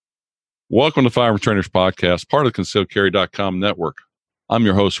Welcome to Firearms Trainers Podcast, part of the ConcealedCarry.com network. I'm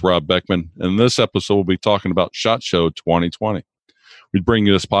your host, Rob Beckman, and in this episode, we'll be talking about SHOT Show 2020. We bring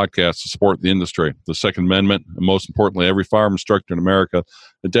you this podcast to support the industry, the Second Amendment, and most importantly, every firearm instructor in America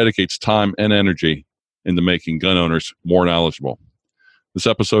that dedicates time and energy into making gun owners more knowledgeable. This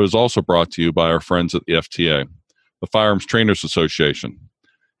episode is also brought to you by our friends at the FTA, the Firearms Trainers Association.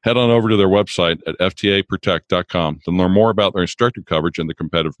 Head on over to their website at ftaprotect.com to learn more about their instructor coverage and the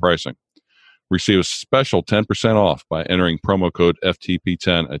competitive pricing. Receive a special 10% off by entering promo code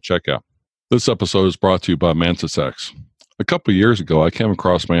FTP10 at checkout. This episode is brought to you by Mantis X. A couple of years ago, I came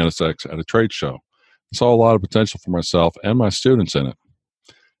across Mantis X at a trade show and saw a lot of potential for myself and my students in it.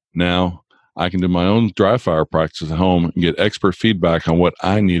 Now, I can do my own dry fire practice at home and get expert feedback on what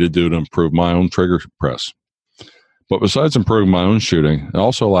I need to do to improve my own trigger press. But besides improving my own shooting, it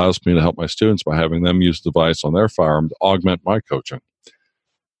also allows me to help my students by having them use the device on their firearm to augment my coaching.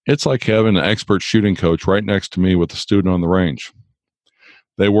 It's like having an expert shooting coach right next to me with a student on the range.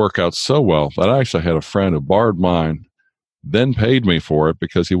 They work out so well that I actually had a friend who borrowed mine, then paid me for it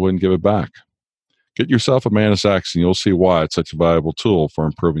because he wouldn't give it back. Get yourself a Mantis X and you'll see why it's such a valuable tool for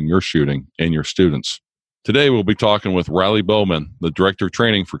improving your shooting and your students. Today, we'll be talking with Riley Bowman, the Director of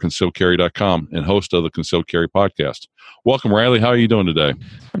Training for ConcealedCarry.com and host of the Concealed Carry podcast. Welcome, Riley. How are you doing today?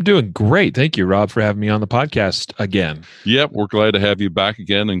 I'm doing great. Thank you, Rob, for having me on the podcast again. Yep, we're glad to have you back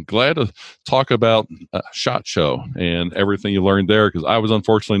again and glad to talk about SHOT Show and everything you learned there because I was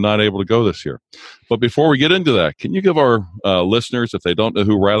unfortunately not able to go this year. But before we get into that, can you give our listeners, if they don't know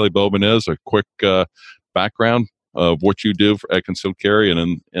who Riley Bowman is, a quick background of what you do at Concealed Carry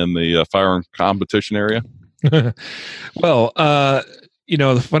and in the firearm competition area? Well,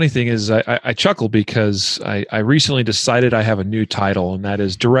 the funny thing is I chuckle because I recently decided I have a new title, and that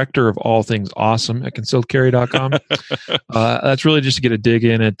is Director of All Things Awesome at ConcealedCarry.com. That's really just to get a dig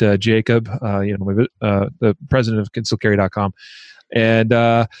in at Jacob, the president of ConcealedCarry.com.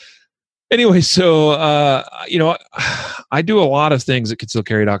 And anyway, so, I do a lot of things at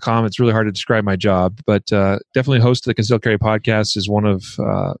ConcealedCarry.com. It's really hard to describe my job, but definitely host of the Concealed Carry podcast is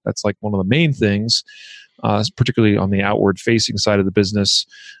that's like one of the main things, particularly on the outward facing side of the business.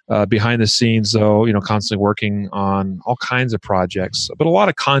 Behind the scenes, though, constantly working on all kinds of projects, but a lot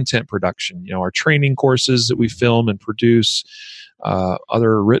of content production, our training courses that we film and produce,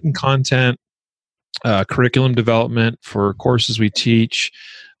 other written content, curriculum development for courses we teach.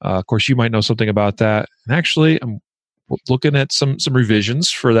 Of course, you might know something about that. And actually, I'm looking at some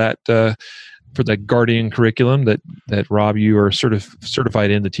revisions for that Guardian curriculum that Rob, you are certified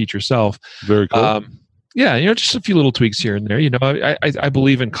in to teach yourself. Very cool. Just a few little tweaks here and there. I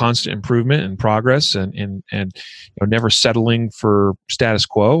believe in constant improvement and progress, and never settling for status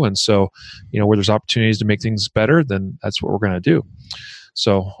quo. And so, where there's opportunities to make things better, then that's what we're going to do.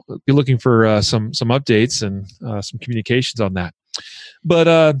 So, be looking for some updates and some communications on that. But,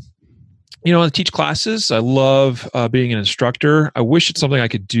 I teach classes. I love being an instructor. I wish it's something I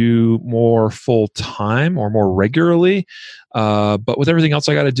could do more full time or more regularly. But with everything else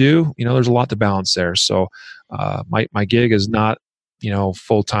I got to do, there's a lot to balance there. So my gig is not,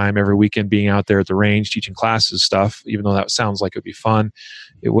 full time every weekend being out there at the range teaching classes stuff, even though that sounds like it would be fun.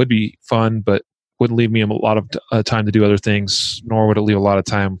 It would be fun, but wouldn't leave me a lot of time to do other things, nor would it leave a lot of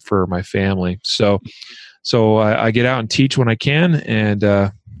time for my family. So I get out and teach when I can,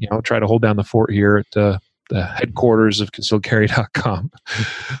 and try to hold down the fort here at the headquarters of ConcealedCarry.com.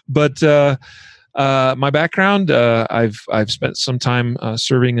 But my background, I've spent some time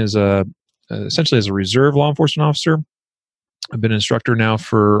serving as essentially as a reserve law enforcement officer. I've been an instructor now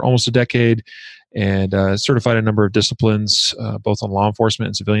for almost a decade, and certified a number of disciplines, both on law enforcement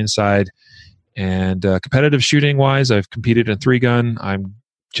and civilian side. And competitive shooting wise, I've competed in 3-gun. I'm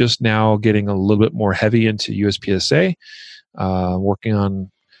just now getting a little bit more heavy into USPSA, working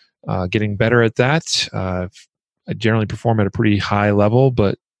on getting better at that. I generally perform at a pretty high level,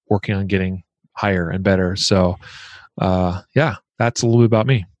 but working on getting higher and better. So, that's a little bit about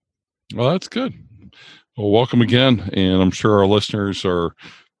me. Well, that's good. Well, welcome again. And I'm sure our listeners are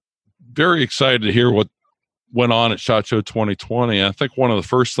very excited to hear what went on at SHOT Show 2020. I think one of the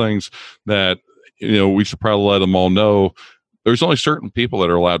first things that, we should probably let them all know, there's only certain people that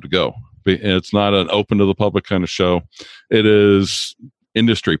are allowed to go. It's not an open to the public kind of show. It is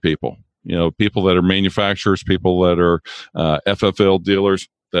industry people, people that are manufacturers, people that are FFL dealers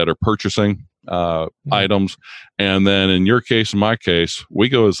that are purchasing items. And then in your case, in my case, we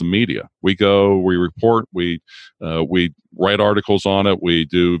go as the media. We go, we report, we write articles on it, we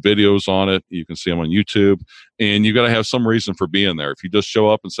do videos on it. You can see them on YouTube. And you got to have some reason for being there. If you just show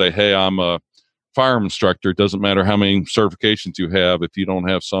up and say, hey, I'm a firearm instructor, it doesn't matter how many certifications you have if you don't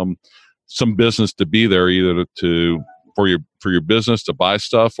have some some business to be there, either for your business to buy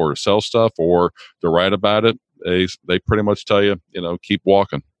stuff or to sell stuff or to write about it. They pretty much tell you, keep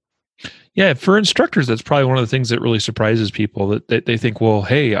walking. Yeah, for instructors, that's probably one of the things that really surprises people, that they think, well,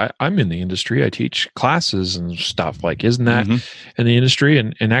 hey, I'm in the industry. I teach classes and stuff. Like, isn't that in the industry?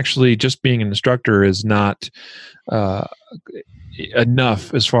 And actually, just being an instructor is not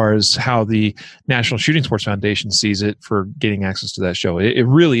enough as far as how the National Shooting Sports Foundation sees it for getting access to that show. It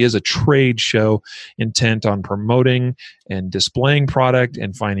really is a trade show intent on promoting and displaying product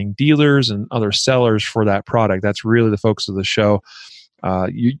and finding dealers and other sellers for that product. That's really the focus of the show.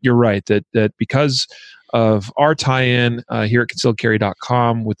 You're right that because of our tie-in here at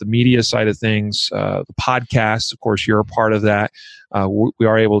concealedcarry.com with the media side of things, the podcast, of course, you're a part of that. We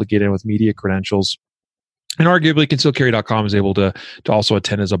are able to get in with media credentials. And arguably, concealedcarry.com is able to also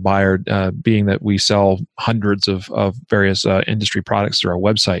attend as a buyer, being that we sell hundreds of various industry products through our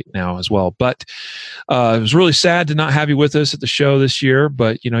website now as well. But it was really sad to not have you with us at the show this year.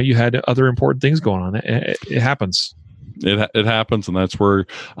 But you had other important things going on. It happens. It happens, and that's where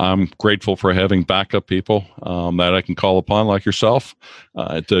I'm grateful for having backup people that I can call upon, like yourself,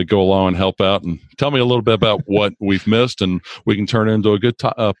 to go along and help out and tell me a little bit about what we've missed, and we can turn it into a good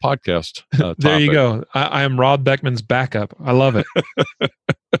podcast. There you go. I am Rob Beckman's backup. I love it.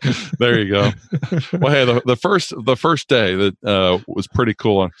 There you go. Well, hey, the first day that was pretty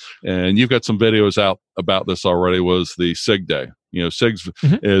cool, and you've got some videos out about this already, was the SIG Day. SIG's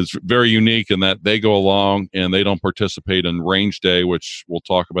is very unique in that they go along and they don't participate in Range Day, which we'll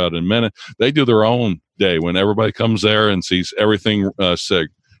talk about in a minute. They do their own day when everybody comes there and sees everything SIG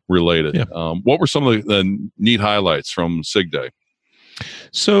related. Yeah. What were some of the neat highlights from SIG Day?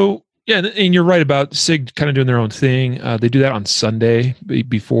 So, yeah, and you're right about SIG kind of doing their own thing. They do that on Sunday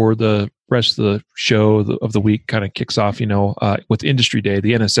before the rest of the show of the week kind of kicks off, with Industry Day,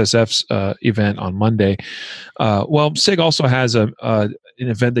 the NSSF's event on Monday. Well, SIG also has an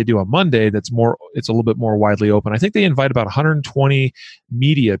event they do on Monday it's a little bit more widely open. I think they invite about 120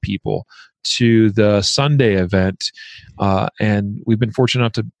 media people to the Sunday event, and we've been fortunate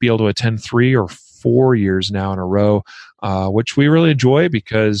enough to be able to attend 3 or 4 years now in a row, which we really enjoy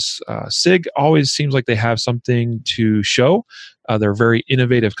because SIG always seems like they have something to show. They're a very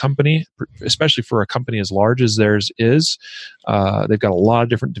innovative company, especially for a company as large as theirs is. They've got a lot of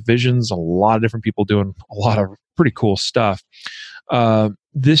different divisions, a lot of different people doing a lot of pretty cool stuff.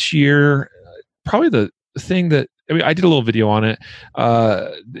 This year, probably the thing that, I did a little video on it.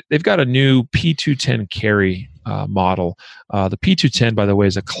 They've got a new P210 carry model. The P210, by the way,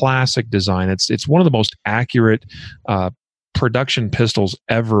 is a classic design. It's one of the most accurate production pistols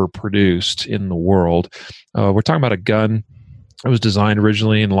ever produced in the world. We're talking about a gun. It was designed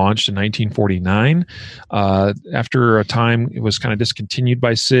originally and launched in 1949. After a time, it was kind of discontinued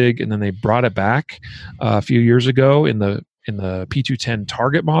by SIG, and then they brought it back a few years ago in the P210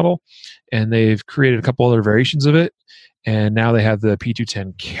 Target model, and they've created a couple other variations of it. And now they have the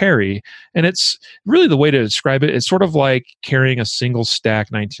P210 Carry, and it's really, the way to describe it, it's sort of like carrying a single stack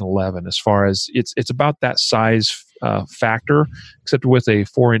 1911, as far as it's about that size factor, except with a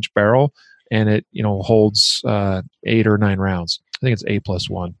 4-inch barrel. And it, holds 8 or 9 rounds. I think it's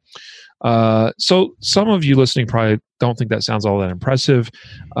 8+1. So some of you listening probably don't think that sounds all that impressive.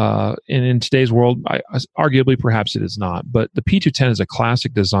 And in today's world, arguably, perhaps it is not. But the P210 is a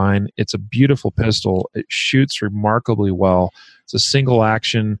classic design. It's a beautiful pistol. It shoots remarkably well. It's a single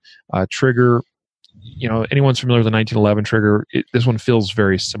action trigger. Anyone's familiar with the 1911 trigger, this one feels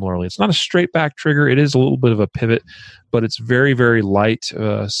very similarly. It's not a straight back trigger. It is a little bit of a pivot, but it's very, very light,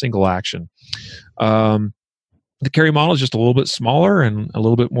 single action. The carry model is just a little bit smaller and a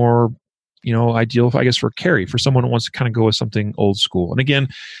little bit more, ideal, I guess, for carry, for someone who wants to kind of go with something old school. And again,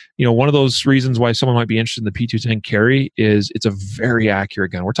 one of those reasons why someone might be interested in the P210 carry is it's a very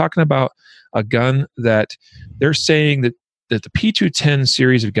accurate gun. We're talking about a gun that they're saying that the P210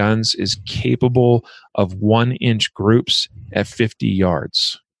 series of guns is capable of 1-inch groups at 50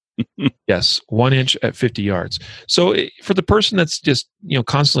 yards. Yes, 1 inch at 50 yards. So for the person that's just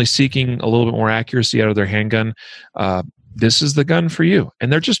constantly seeking a little bit more accuracy out of their handgun, this is the gun for you. And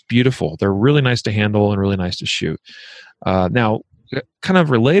they're just beautiful. They're really nice to handle and really nice to shoot. Now, kind of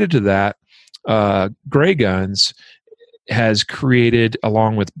related to that, Gray Guns has created,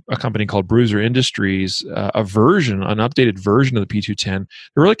 along with a company called Bruiser Industries, an updated version of the P210.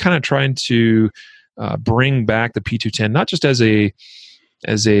 They're really kind of trying to bring back the P210, not just as a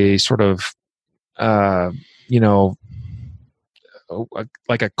sort of,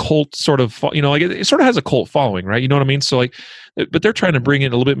 like a cult sort of, like it sort of has a cult following, right? You know what I mean? So like, but they're trying to bring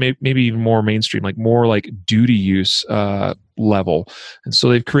it a little bit, maybe even more mainstream, like more like duty use level. And so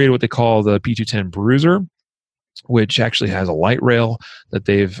they've created what they call the P210 Bruiser, which actually has a light rail that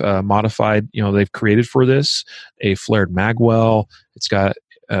they've modified. They've created for this, a flared magwell. It's got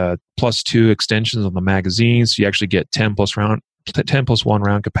 +2 extensions on the magazine, so you actually get 10 plus 1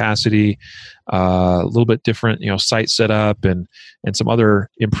 round capacity, a little bit different, sight setup, and some other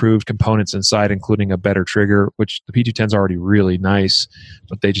improved components inside, including a better trigger, which the P210 is already really nice,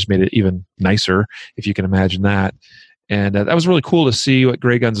 but they just made it even nicer, if you can imagine that. And that was really cool to see what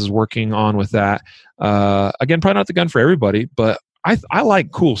Gray Guns is working on with that. Again, probably not the gun for everybody, but I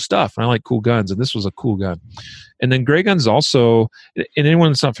like cool stuff, and I like cool guns, and this was a cool gun. And then Gray Guns also, and anyone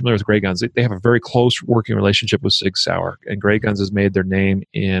that's not familiar with Gray Guns, they have a very close working relationship with Sig Sauer. And Gray Guns has made their name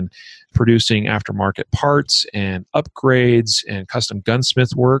in producing aftermarket parts and upgrades and custom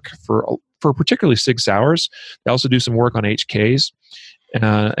gunsmith work for particularly Sig Sauers. They also do some work on HKs.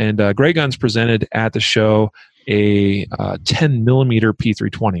 And Gray Guns presented at the show a 10 millimeter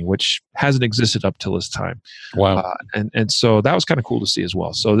P320, which hasn't existed up till this time. Wow. And so that was kind of cool to see as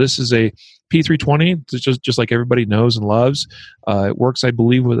well. So this is a P320, just like everybody knows and loves. It works, I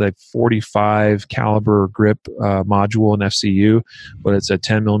believe, with a 45 caliber grip module and FCU, but it's a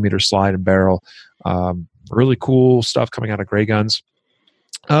 10 millimeter slide and barrel. Really cool stuff coming out of Gray Guns.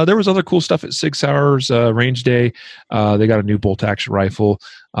 There was other cool stuff at Sig Sauer's range day. They got a new bolt action rifle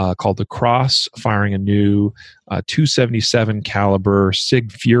called the Cross, firing a new 277 caliber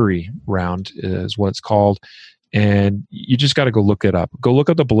Sig Fury round is what it's called. And you just got to go look it up. Go look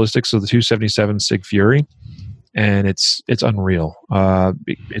up the ballistics of the 277 Sig Fury, and it's unreal.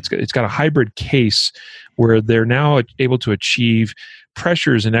 It's got a hybrid case where they're now able to achieve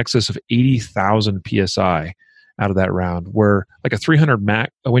pressures in excess of 80,000 psi out of that round, where like a 300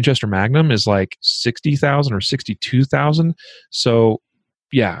 a Winchester Magnum is like 60,000 or 62,000. So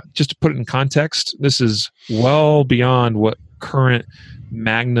yeah, just to put it in context, this is well beyond what current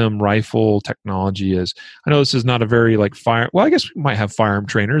Magnum rifle technology is. I know this is not a very like I guess we might have firearm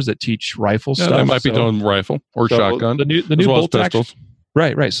trainers that teach rifle stuff. They might be doing rifle or shotgun. The new bolt pistols.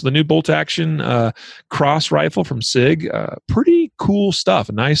 Right. So the new bolt action Cross rifle from Sig, pretty cool stuff.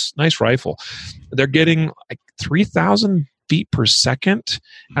 A nice rifle. They're getting like 3,000 feet per second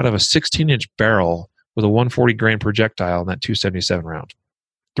out of a 16-inch barrel with a 140 grain projectile in that 277 round.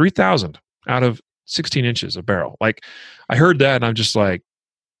 3,000 out of 16 inches of barrel. Like, I heard that and I'm just like,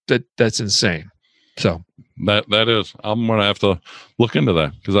 that's insane. So that is, I'm going to have to look into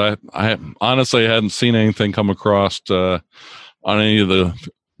that, because I honestly hadn't seen anything come across on any of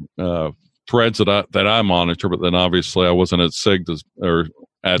the threads that I monitor, but then obviously I wasn't at Sig or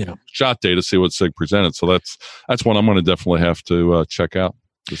at Shot Day to see what Sig presented. So that's one I'm going to definitely have to check out.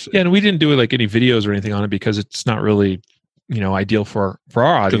 Yeah, and we didn't do like any videos or anything on it because it's not really ideal for our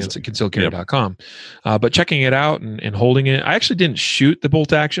audience at concealedcarry.com. But checking it out and holding it, I actually didn't shoot the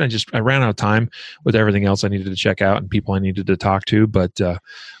bolt action. I ran out of time with everything else I needed to check out and people I needed to talk to. But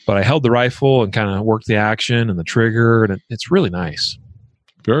I held the rifle and kind of worked the action and the trigger, and it's really nice.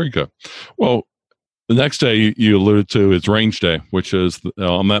 Very good. Well, the next day you alluded to is Range Day, which is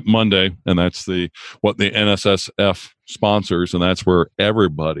on that Monday, and that's what the NSSF sponsors, and that's where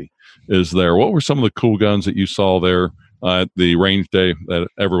everybody is there. What were some of the cool guns that you saw there at the Range Day that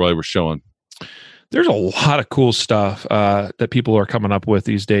everybody was showing? There's a lot of cool stuff that people are coming up with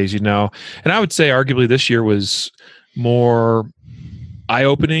these days, and I would say arguably this year was more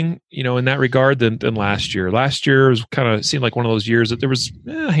eye-opening, in that regard than last year. Last year was kind of seemed like one of those years that there was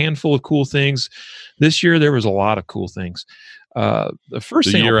a handful of cool things. This year there was a lot of cool things. The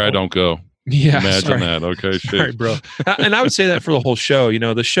year I don't go. Yeah, imagine that. Okay, sorry, bro. And I would say that for the whole show.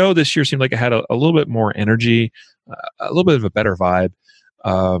 The show this year seemed like it had a little bit more energy, a little bit of a better vibe.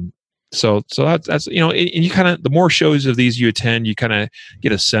 So that's and you kind of, the more shows of these you attend, you kind of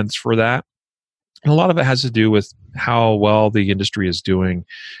get a sense for that. And a lot of it has to do with how well the industry is doing.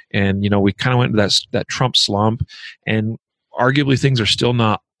 And, we kind of went into that Trump slump, and arguably things are still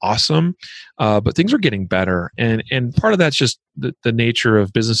not awesome, but things are getting better. And part of that's just the nature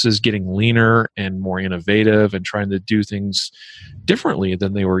of businesses getting leaner and more innovative and trying to do things differently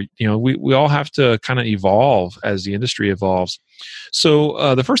than they were. We all have to kind of evolve as the industry evolves.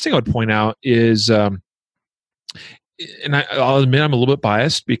 So the first thing I would point out is and I'll admit I'm a little bit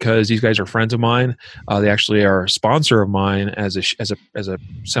biased because these guys are friends of mine. They actually are a sponsor of mine as a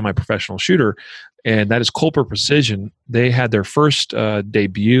semi-professional shooter, and that is Culper Precision. They had their first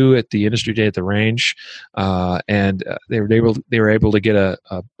debut at the industry day at the range, and they were able to get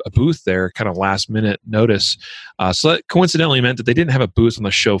a booth there, kind of last minute notice. So that coincidentally meant that they didn't have a booth on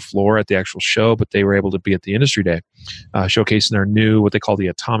the show floor at the actual show, but they were able to be at the industry day, showcasing their new what they call the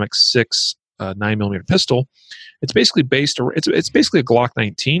Atomic 6 9mm pistol. It's basically it's basically a Glock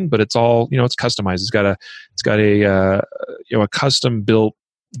 19, but it's all, it's customized. It's got a custom built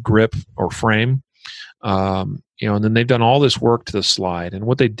grip or frame, and then they've done all this work to the slide. And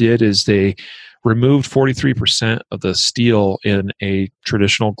what they did is they removed 43% of the steel in a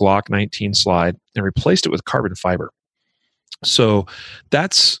traditional Glock 19 slide and replaced it with carbon fiber. So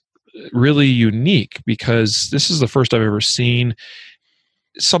that's really unique because this is the first I've ever seen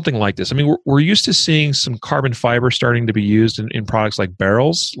something like this. I mean, we're used to seeing some carbon fiber starting to be used in products like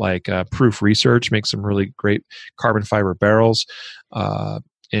barrels, like Proof Research makes some really great carbon fiber barrels. And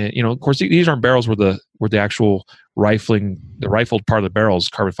of course, these aren't barrels where the actual rifled part of the barrel is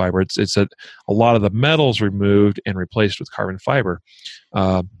carbon fiber. It's a lot of the metals removed and replaced with carbon fiber,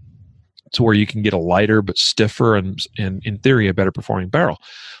 to where you can get a lighter but stiffer and in theory a better performing barrel.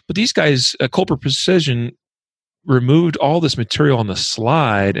 But these guys, Culper Precision, removed all this material on the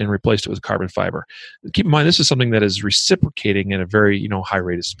slide and replaced it with carbon fiber. Keep in mind, this is something that is reciprocating at a very high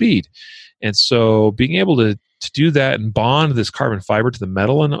rate of speed, and so being able to do that and bond this carbon fiber to the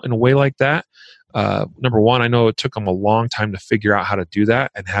metal in a way like that. Number one, I know it took them a long time to figure out how to do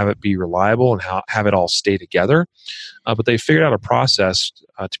that and have it be reliable and have it all stay together, but they figured out a process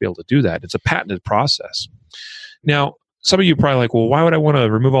to be able to do that. It's a patented process. Now, some of you are probably like, well, why would I want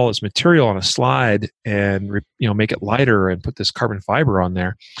to remove all this material on a slide and make it lighter and put this carbon fiber on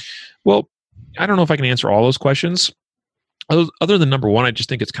there? Well, I don't know if I can answer all those questions. Other than number one, I just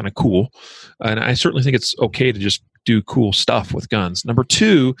think it's kind of cool, and I certainly think it's okay to just do cool stuff with guns. Number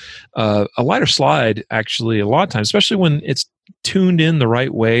two, a lighter slide actually a lot of times, especially when it's tuned in the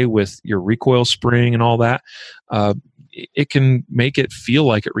right way with your recoil spring and all that, it can make it feel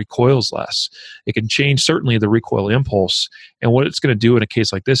like it recoils less. It can change certainly the recoil impulse, and what it's going to do in a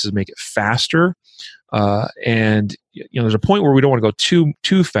case like this is make it faster. And there's a point where we don't want to go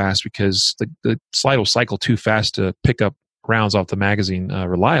too fast because the slide will cycle too fast to pick up rounds off the magazine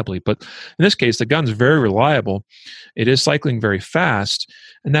reliably. But in this case, the gun's very reliable. It is cycling very fast,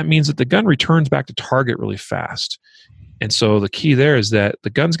 and that means that the gun returns back to target really fast. And so the key there is that the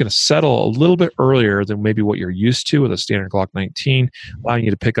gun's going to settle a little bit earlier than maybe what you're used to with a standard Glock 19, allowing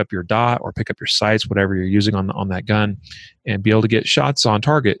you to pick up your dot or pick up your sights, whatever you're using on that gun, and be able to get shots on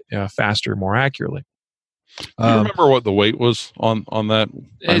target faster, more accurately. Do you remember what the weight was on that?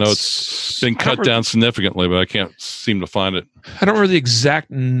 I know it's been cut down significantly, but I can't seem to find it. I don't remember the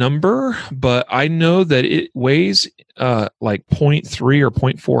exact number, but I know that it weighs like 0.3 or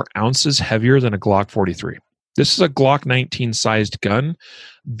 0.4 ounces heavier than a Glock 43. This is a Glock 19 sized gun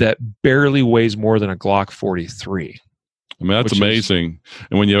that barely weighs more than a Glock 43. I mean, that's amazing.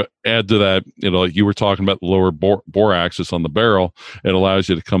 And when you add to that, like you were talking about the lower bore axis on the barrel, it allows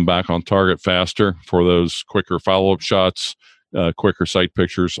you to come back on target faster for those quicker follow-up shots, quicker sight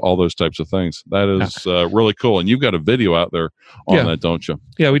pictures, all those types of things. That is really cool. And you've got a video out there on that, don't you?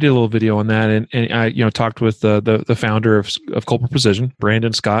 Yeah, we did a little video on that, and I talked with the founder of Culper Precision,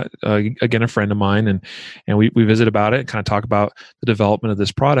 Brandon Scott, again a friend of mine, and we visit about it and kind of talk about the development of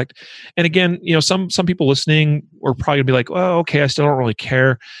this product. And again, some people listening are probably gonna be like, well, okay, I still don't really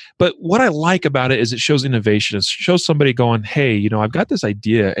care. But what I like about it is it shows innovation. It shows somebody going, hey, I've got this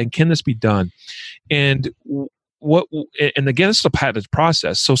idea, and can this be done? And again, it's a patented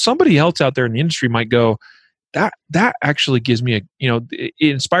process. So somebody else out there in the industry might go, that actually gives me it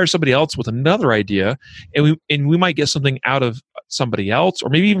inspires somebody else with another idea, and we might get something out of somebody else, or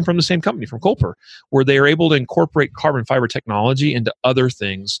maybe even from the same company, from Culper, where they are able to incorporate carbon fiber technology into other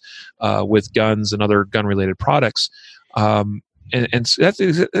things with guns and other gun related products. And so that's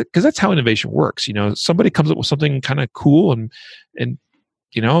because that's how innovation works. Somebody comes up with something kind of cool and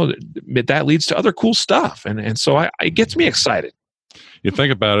that leads to other cool stuff. And so it gets me excited. You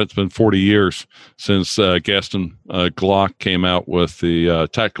think about it, it's been 40 years since Gaston Glock came out with the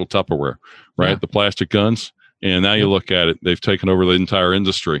tactical Tupperware, right? Yeah. The plastic guns. And now you look at it, they've taken over the entire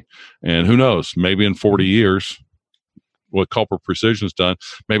industry. And who knows, maybe in 40 years, what Culper Precision's done,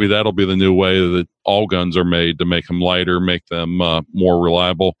 maybe that'll be the new way that all guns are made, to make them lighter, make them more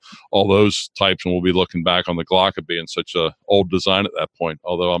reliable, all those types. And we'll be looking back on the Glock of being such a old design at that point.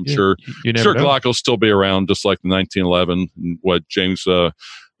 Although I'm sure Glock will still be around, just like the 1911, what James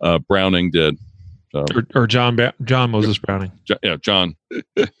Browning did. So, or John Moses Browning. Yeah, John.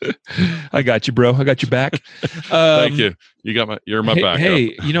 I got you, bro. I got you back. Thank you. You're my backup.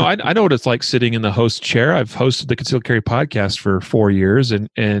 Hey, I know what it's like sitting in the host chair. I've hosted the Concealed Carry podcast for 4 years, and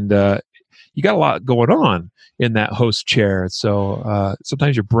you got a lot going on in that host chair. So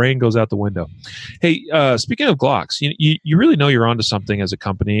sometimes your brain goes out the window. Hey, speaking of Glocks, you really know you're onto something as a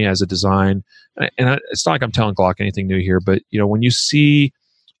company, as a design. And it's not like I'm telling Glock anything new here, but when you see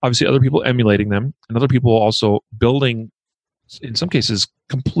obviously other people emulating them and other people also building, in some cases,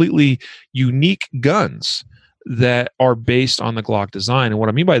 completely unique guns that are based on the Glock design. And what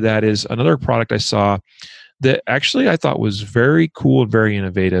I mean by that is another product I saw that actually I thought was very cool and very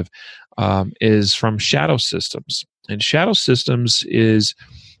innovative is from Shadow Systems. And Shadow Systems is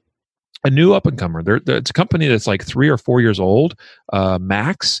a new up-and-comer. It's a company that's like 3 or 4 years old,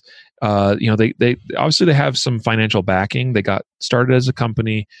 max. They obviously have some financial backing. They got started as a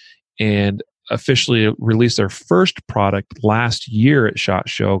company and officially released their first product last year at SHOT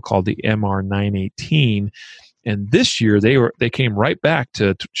Show called the MR918. And this year they came right back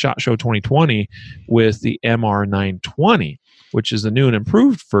to SHOT Show 2020 with the MR920, which is the new and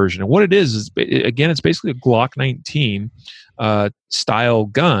improved version. And what it is again, it's basically a Glock 19 style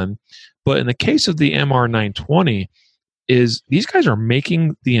gun. But in the case of the MR920, is these guys are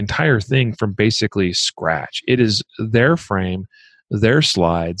making the entire thing from basically scratch. It is their frame, their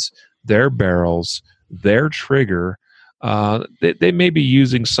slides, their barrels, their trigger. They may be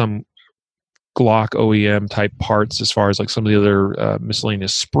using some Glock OEM type parts as far as like some of the other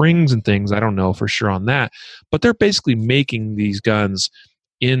miscellaneous springs and things. I don't know for sure on that, but they're basically making these guns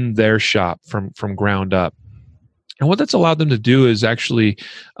in their shop from ground up. And what that's allowed them to do is actually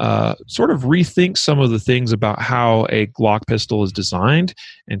sort of rethink some of the things about how a Glock pistol is designed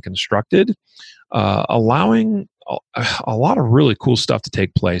and constructed, allowing a lot of really cool stuff to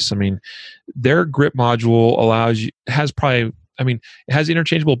take place. I mean, their grip module it has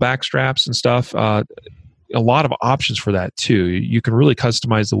interchangeable back straps and stuff. A lot of options for that too. You can really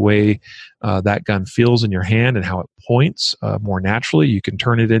customize the way that gun feels in your hand and how it points more naturally. You can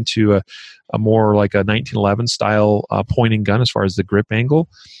turn it into a more like a 1911 style pointing gun as far as the grip angle.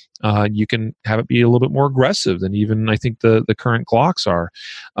 You can have it be a little bit more aggressive than even I think the current Glocks are.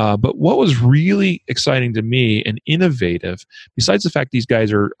 But what was really exciting to me and innovative, besides the fact these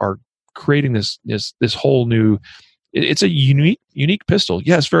guys are creating this whole new. It's a unique pistol.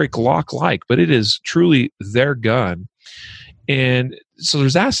 Yes, very Glock-like, but it is truly their gun. And so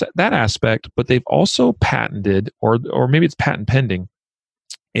there's that aspect, but they've also patented, or maybe it's patent pending,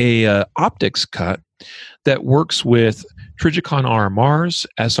 a optics cut that works with Trijicon RMRs,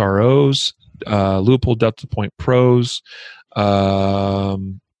 SROs, Leupold Delta Point Pros.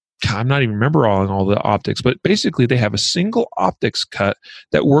 I'm not even remember all the optics, but basically they have a single optics cut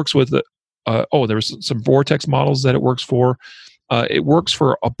that works with there was some Vortex models that it works for. It works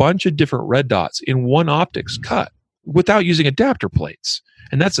for a bunch of different red dots in one optics cut without using adapter plates.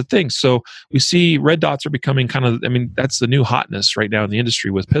 And that's the thing. So we see red dots are becoming that's the new hotness right now in the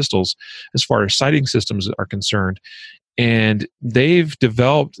industry with pistols as far as sighting systems are concerned. And they've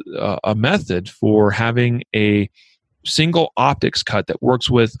developed a method for having a single optics cut that works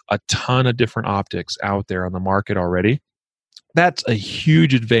with a ton of different optics out there on the market already. That's a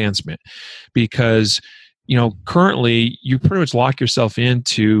huge advancement because, currently you pretty much lock yourself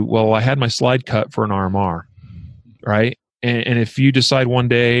into, well, I had my slide cut for an RMR, right? And if you decide one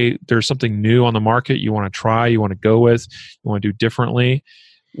day there's something new on the market you want to try, you want to go with, you want to do differently,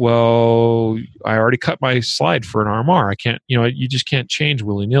 well, I already cut my slide for an RMR. I can't, you just can't change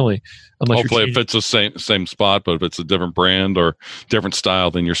willy-nilly unless hopefully it fits the same spot, but if it's a different brand or different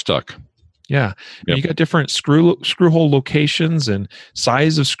style, then you're stuck. Yeah, yep. You got different screw hole locations and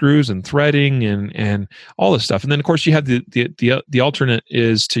size of screws and threading and all this stuff. And then of course you have the alternate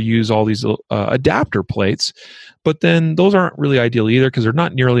is to use all these adapter plates, but then those aren't really ideal either because they're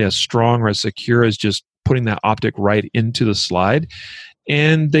not nearly as strong or as secure as just putting that optic right into the slide.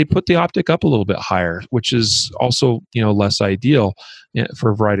 And they put the optic up a little bit higher, which is also less ideal for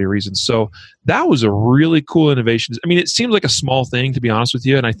a variety of reasons. So that was a really cool innovation. I mean, it seems like a small thing, to be honest with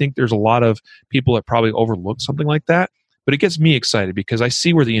you, and I think there's a lot of people that probably overlook something like that. But it gets me excited because I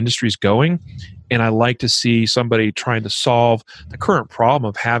see where the industry is going, and I like to see somebody trying to solve the current problem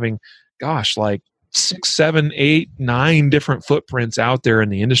of having, like 6, 7, 8, 9 different footprints out there in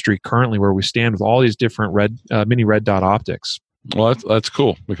the industry currently, where we stand with all these different mini red dot optics. Well, that's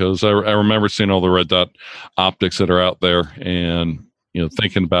cool because I remember seeing all the red dot optics that are out there, and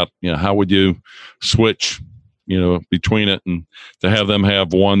thinking about how would you switch between it, and to have them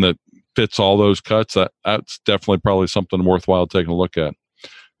have one that fits all those cuts. That's definitely probably something worthwhile taking a look at.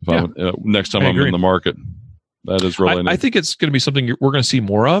 Next time I I'm agree. in the market. That is really neat. I think it's going to be something we're going to see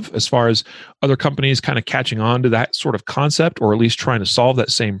more of, as far as other companies kind of catching on to that sort of concept, or at least trying to solve that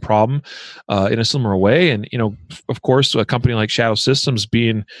same problem in a similar way. And of course, a company like Shadow Systems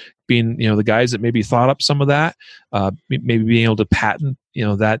being the guys that maybe thought up some of that, maybe being able to patent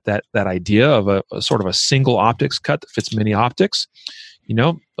that idea of a sort of a single optics cut that fits many optics.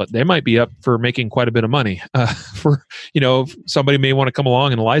 But they might be up for making quite a bit of money. Somebody may want to come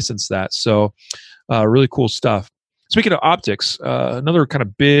along and license that. So. Really cool stuff. Speaking of optics, another kind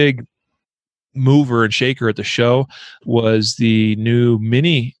of big mover and shaker at the show was the new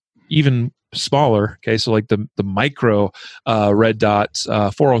mini, even smaller. Okay, so like the micro red dots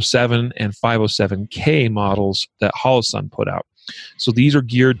 407 and 507K models that Holosun put out. So these are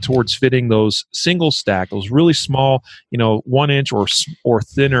geared towards fitting those single stack, those really small, 1 inch or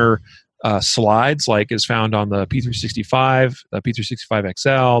thinner slides, like is found on the P365, the P365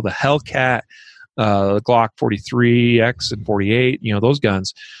 XL, the Hellcat. The Glock 43X and 48, those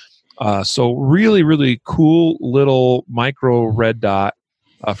guns. So really, really cool little micro red dot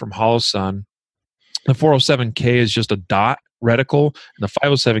from Holosun. The 407K is just a dot reticle, and the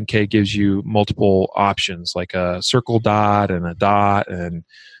 507K gives you multiple options, like a circle dot and a dot and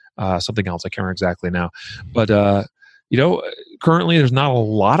something else. I can't remember exactly now. But, currently there's not a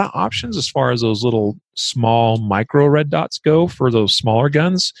lot of options as far as those little small micro red dots go for those smaller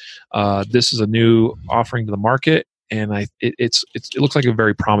guns. This is a new offering to the market, and it looks like a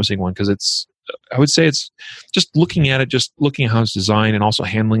very promising one, because I would say it's just looking at how it's designed and also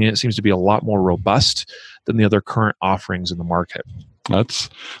handling it seems to be a lot more robust than the other current offerings in the market.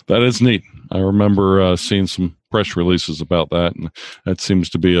 That is neat. I remember seeing some press releases about that, and that seems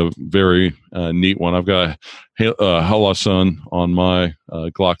to be a very neat one. I've got a Holosun on my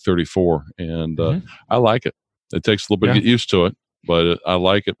Glock 34, and I like it. It takes a little bit to get used to it, but I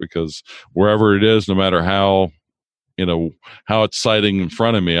like it because wherever it is, no matter how it's sighting in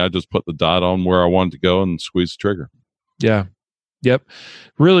front of me, I just put the dot on where I want it to go and squeeze the trigger. Yeah. Yep.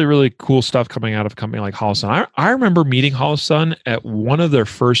 Really, really cool stuff coming out of a company like Holosun. I remember meeting Holosun at one of their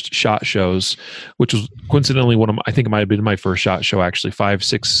first SHOT Shows, which was coincidentally I think it might have been my first SHOT Show, actually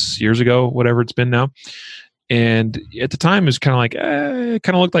 5-6 years ago, whatever it's been now. And at the time, it was kind of like, it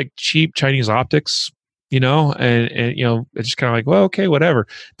kind of looked like cheap Chinese optics, and it's just kind of like, well, okay, whatever.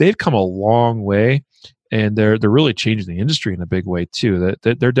 They've come a long way, and they're really changing the industry in a big way too.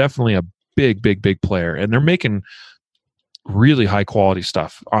 That they're definitely a big player, and they're making really high quality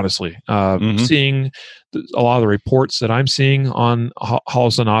stuff, honestly. Seeing a lot of the reports that I'm seeing on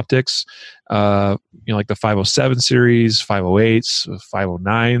Holosun optics, like the 507 series, 508s,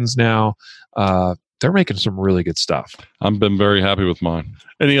 509s now, they're making some really good stuff. I've been very happy with mine.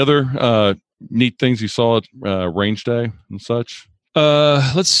 Any other neat things you saw at Range Day and such?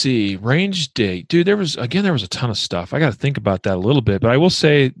 Let's see. Range Day. Dude, there was a ton of stuff. I got to think about that a little bit, but I will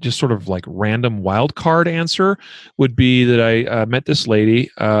say, just sort of like random wild card answer would be that I met this lady.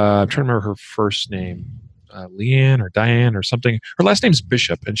 I'm trying to remember her first name. Leanne or Diane or something. Her last name's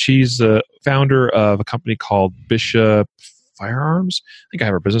Bishop, and she's the founder of a company called Bishop Firearms. I think I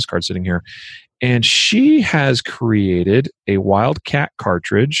have her business card sitting here. And she has created a Wildcat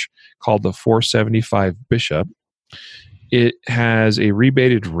cartridge called the 475 Bishop. It has a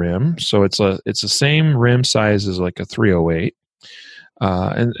rebated rim, so it's the same rim size as like a 308,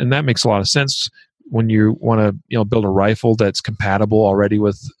 and that makes a lot of sense when you want to build a rifle that's compatible already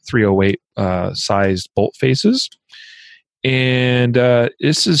with 308 sized bolt faces. And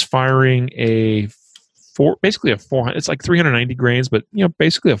this is firing basically a 400. It's like 390 grains, but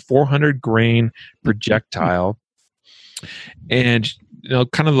basically a 400 grain projectile. And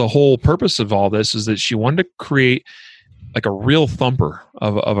kind of the whole purpose of all this is that she wanted to create like a real thumper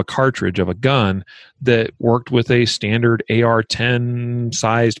of a cartridge of a gun that worked with a standard AR-10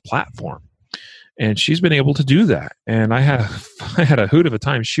 sized platform. And she's been able to do that. And I had a hoot of a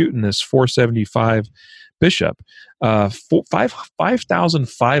time shooting this 475 Bishop,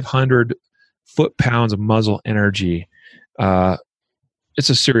 5,500 foot-pounds of muzzle energy. It's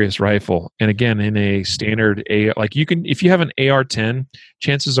a serious rifle. And again, in a standard if you have an AR-10,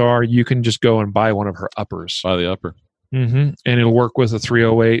 chances are you can just go and buy one of her uppers. Buy the upper. And it'll work with a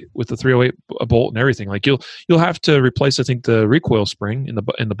 308 bolt and everything. Like you'll have to replace, I think, the recoil spring in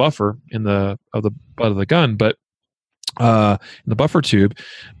the buffer of the butt of the gun, but in the buffer tube.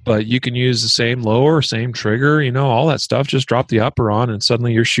 But you can use the same lower, same trigger, all that stuff. Just drop the upper on, and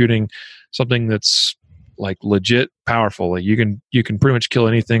suddenly you're shooting something that's like legit powerful. Like you can pretty much kill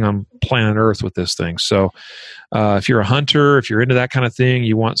anything on planet Earth with this thing. So if you're a hunter, if you're into that kind of thing,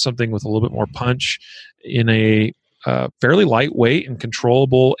 you want something with a little bit more punch in a fairly lightweight and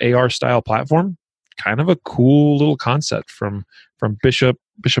controllable AR style platform. Kind of a cool little concept from Bishop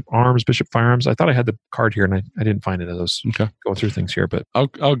Arms, Bishop Firearms. I thought I had the card here, and I didn't find it. Those going through things here, but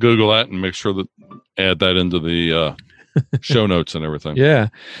I'll Google that and make sure that add that into the show notes and everything. Yeah,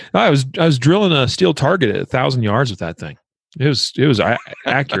 I was drilling a steel target at 1,000 yards with that thing. It was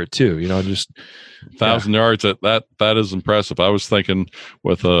accurate too. Just 1,000 yards. That is impressive. I was thinking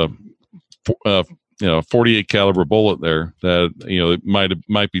with a 48 caliber bullet there that it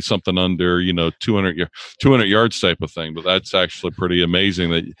might be something under 200 yards type of thing, but that's actually pretty amazing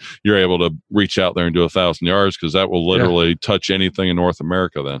that you're able to reach out there and do 1,000 yards, because that will literally touch anything in North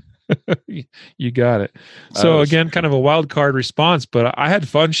America then. You got it. So again, kind of a wild card response, but I had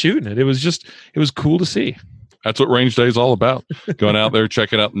fun shooting it. It was cool to see. That's what range day is all about. Going out there,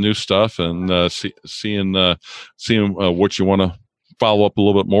 checking out the new stuff, and seeing what you want to follow up a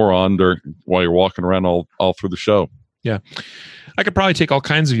little bit more on while you're walking around all through the show. Yeah. I could probably take all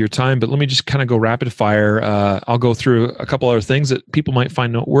kinds of your time, but let me just kind of go rapid fire. I'll go through a couple other things that people might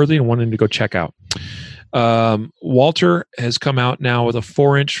find noteworthy and wanting to go check out. Walter has come out now with a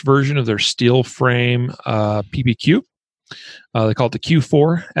 4-inch version of their steel frame PPQ. They call it the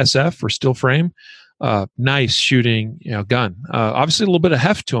Q4 SF for steel frame. Nice shooting gun. Obviously a little bit of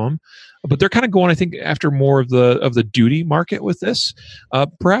heft to them, but they're kind of going, I think, after more of the duty market with this.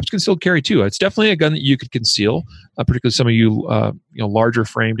 Perhaps concealed carry too. It's definitely a gun that you could conceal, particularly some of you larger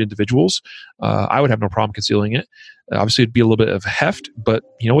framed individuals. I would have no problem concealing it. Obviously, it'd be a little bit of heft, but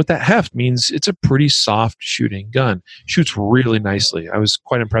what that heft means, it's a pretty soft shooting gun. Shoots really nicely. I was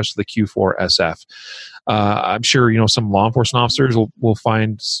quite impressed with the Q4 SF. I'm sure some law enforcement officers will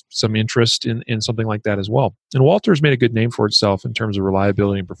find some interest in something like that as well. And Walter's made a good name for itself in terms of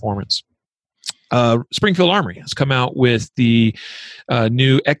reliability and performance. Springfield Armory has come out with the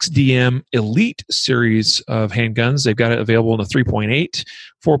new XDM Elite series of handguns. They've got it available in the 3.8,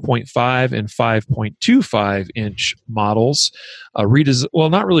 4.5, and 5.25 inch models.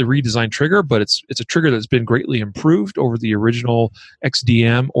 Not really redesigned trigger, but it's a trigger that's been greatly improved over the original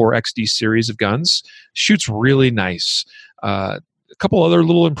XDM or XD series of guns. Shoots really nice. A couple other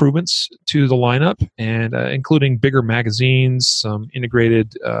little improvements to the lineup, and including bigger magazines, some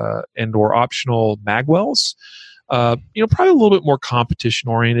integrated and or optional magwells. Probably a little bit more competition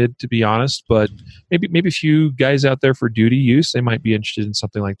oriented, to be honest, but maybe a few guys out there for duty use, they might be interested in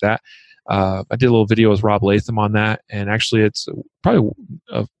something like that. I did a little video with Rob Latham on that, and actually it's probably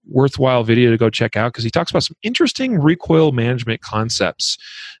a worthwhile video to go check out, because he talks about some interesting recoil management concepts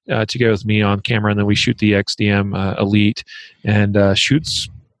together with me on camera, and then we shoot the XDM Elite, and shoots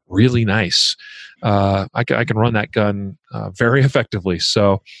really nice. I can run that gun very effectively,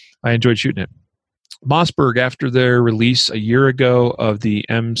 so I enjoyed shooting it. Mossberg, after their release a year ago of the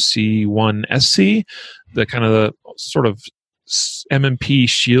MC1 SC, the kind of the sort of M&P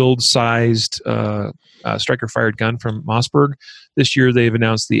shield-sized striker fired gun from Mossberg. This year they've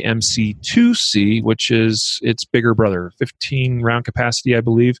announced the MC2C, which is its bigger brother, 15 round capacity, I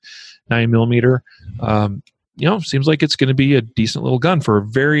believe, 9mm. Seems like it's going to be a decent little gun for a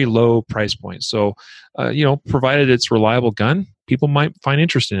very low price point. So, provided it's a reliable gun, people might find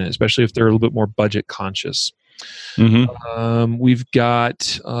interest in it, especially if they're a little bit more budget conscious. Mm-hmm. We've got,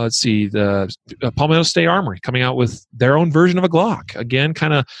 the Palmetto State Armory coming out with their own version of a Glock. Again,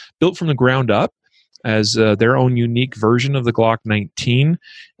 kind of built from the ground up as their own unique version of the Glock 19.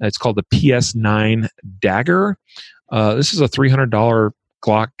 It's called the PS9 Dagger. This is a $300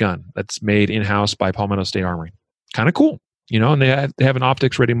 Glock gun that's made in-house by Palmetto State Armory. Kind of cool, and they have an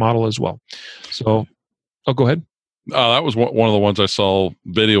optics ready model as well. So, go ahead. That was one of the ones I saw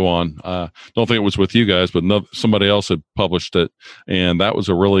video on. Don't think it was with you guys, but somebody else had published it, and that was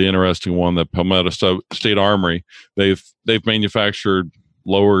a really interesting one. That Palmetto State Armory, they've manufactured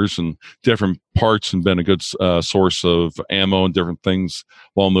lowers and different parts and been a good source of ammo and different things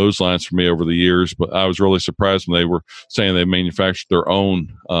along those lines for me over the years. But I was really surprised when they were saying they manufactured their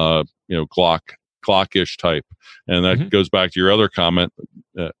own, Glock-ish type, and that goes back to your other comment.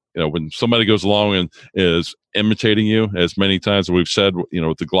 When somebody goes along and is imitating you, as many times we've said, with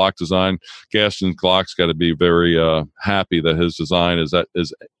the Glock design, Gaston Glock's got to be very happy that his design is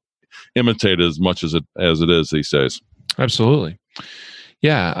imitated as much as it is these days. Absolutely.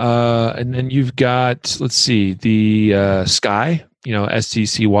 Yeah. And then you've got, the Sky,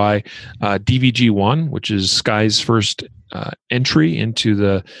 STCY DVG1, which is Sky's first entry into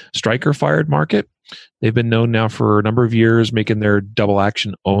the striker fired market. They've been known now for a number of years, making their double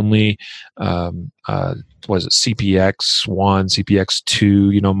action only, CPX 1, CPX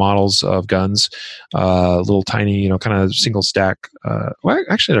 2, models of guns, little tiny, kind of single stack.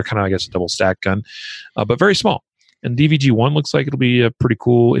 Actually, they're kind of, I guess, a double stack gun, but very small. And DVG-1 looks like it'll be a pretty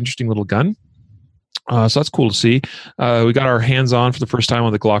cool, interesting little gun. So that's cool to see. We got our hands on for the first time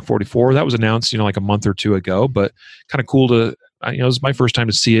on the Glock 44. That was announced, like a month or two ago, but kind of cool to, it was my first time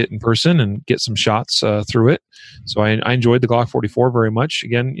to see it in person and get some shots through it. So I enjoyed the Glock 44 very much.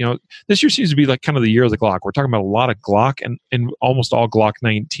 Again, this year seems to be like kind of the year of the Glock. We're talking about a lot of Glock and almost all Glock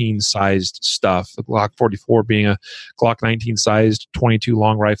 19 sized stuff. The Glock 44 being a Glock 19 sized 22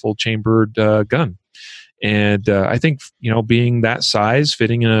 long rifle chambered gun. And I think, being that size,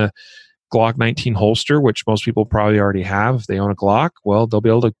 fitting in a Glock 19 holster, which most people probably already have if they own a Glock, well, they'll be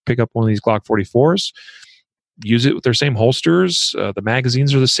able to pick up one of these Glock 44s, use it with their same holsters. The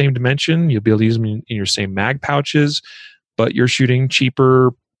magazines are the same dimension. You'll be able to use them in your same mag pouches, but you're shooting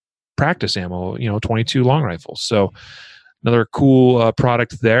cheaper practice ammo, 22 long rifles. So another cool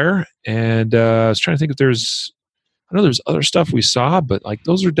product there. And I was trying to think if I know there's other stuff we saw, but like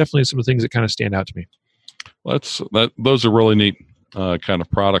those are definitely some of the things that kind of stand out to me. Those are really neat kind of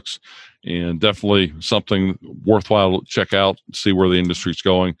products, and definitely something worthwhile to check out, see where the industry's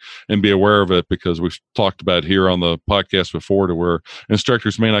going, and be aware of it, because we've talked about here on the podcast before to where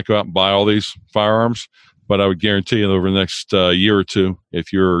instructors may not go out and buy all these firearms, but I would guarantee you over the next year or two,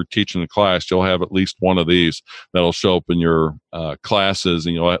 if you're teaching a class, you'll have at least one of these that'll show up in your classes,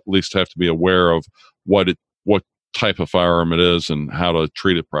 and you'll at least have to be aware of what type of firearm it is and how to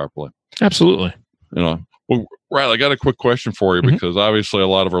treat it properly. Absolutely. Well, Riley, I got a quick question for you, because obviously a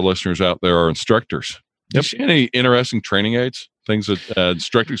lot of our listeners out there are instructors. Yep. Do you see any interesting training aids, things that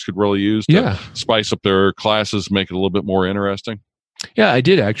instructors could really use to spice up their classes, make it a little bit more interesting? Yeah, I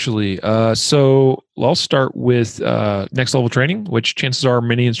did actually. So I'll start with Next Level Training, which chances are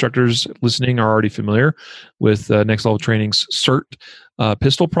many instructors listening are already familiar with Next Level Training's CERT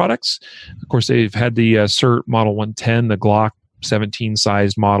pistol products. Of course, they've had the CERT Model 110, the Glock 17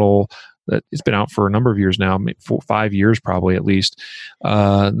 sized model. That it's been out for a number of years now, 5 years probably at least.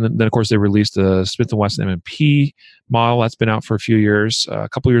 Then of course they released the Smith & Wesson M&P model. That's been out for a few years. A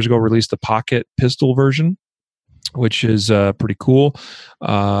couple of years ago released the Pocket pistol version, which is pretty cool.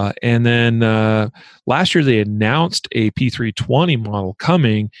 And then last year they announced a P320 model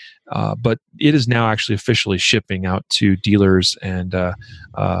coming, but it is now actually officially shipping out to dealers and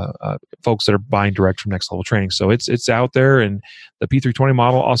folks that are buying direct from Next Level Training. So it's out there, and the P320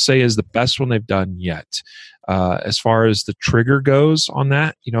 model, I'll say, is the best one they've done yet. As far as the trigger goes on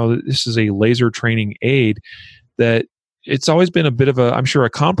that, this is a laser training aid that it's always been a bit of a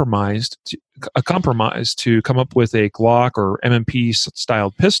compromise to come up with a Glock or M&P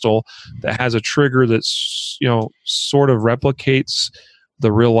styled pistol that has a trigger that's sort of replicates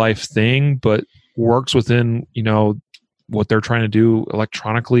the real life thing, but works within what they're trying to do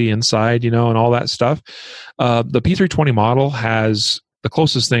electronically inside, and all that stuff. The P320 model has the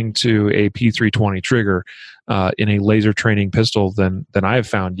closest thing to a P320 trigger in a laser training pistol than I have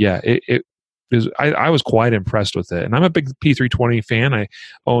found yet. I was quite impressed with it. And I'm a big P320 fan. I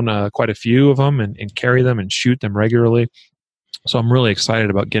own quite a few of them and carry them and shoot them regularly. So I'm really excited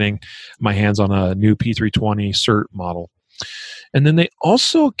about getting my hands on a new P320 CERT model. And then they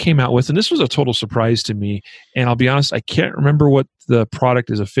also came out with, and this was a total surprise to me, and I'll be honest, I can't remember what the product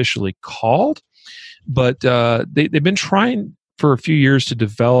is officially called, but they've been trying for a few years to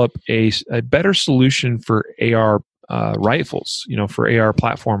develop a better solution for AR rifles, for AR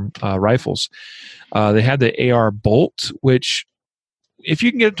platform rifles. They had the AR Bolt, which if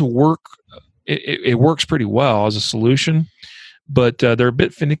you can get it to work, it works pretty well as a solution, but they're a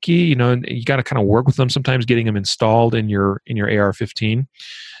bit finicky, and you got to kind of work with them sometimes getting them installed in your AR-15.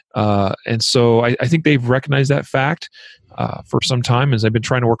 And so I think they've recognized that fact for some time as they've been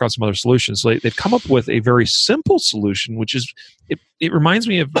trying to work on some other solutions. So they've come up with a very simple solution, which is, it reminds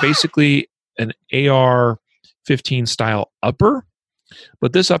me of basically an AR-15 style upper,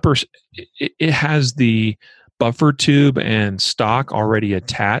 but this upper, it has the buffer tube and stock already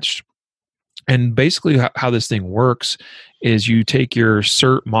attached. And basically how this thing works is you take your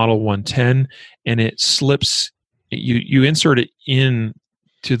CERT Model 110 and it slips, you insert it in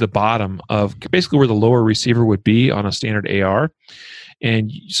to the bottom of basically where the lower receiver would be on a standard AR.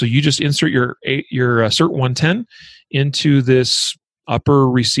 And so you just insert your CERT 110 into this upper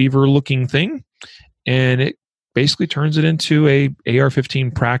receiver looking thing, and it basically turns it into a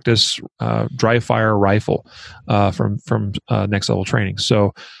AR-15 practice dry fire rifle from Next Level Training.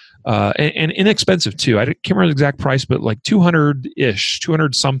 So and inexpensive too. I can't remember the exact price, but like 200-ish,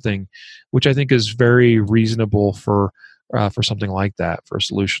 200 something, which I think is very reasonable for something like that, for a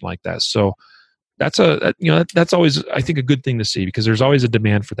solution like that. So that's that's always, I think, a good thing to see, because there's always a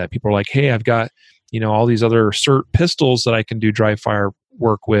demand for that. People are like, hey, I've got all these other CERT pistols that I can do dry fire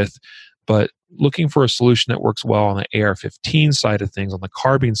work with, but looking for a solution that works well on the AR-15 side of things, on the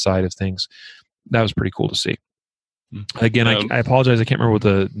carbine side of things, that was pretty cool to see. Again, I apologize, I can't remember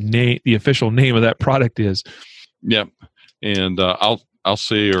what the official name of that product is. Yeah, and I'll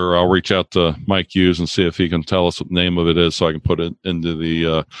see, or I'll reach out to Mike Hughes and see if he can tell us what the name of it is, so I can put it into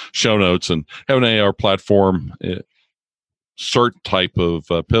the show notes. And have an AR platform, certain type of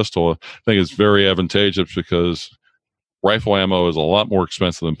pistol, I think is very advantageous, because rifle ammo is a lot more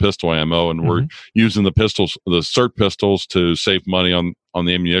expensive than pistol ammo, and we're using the SIRT pistols, to save money on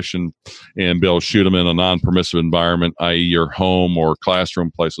the ammunition and be able to shoot them in a non-permissive environment, i.e. your home or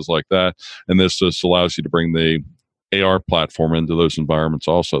classroom, places like that. And this just allows you to bring the AR platform into those environments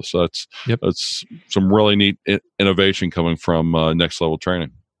also. So that's some really neat innovation coming from Next Level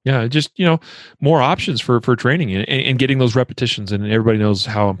Training. Yeah, just, more options for training and getting those repetitions. And everybody knows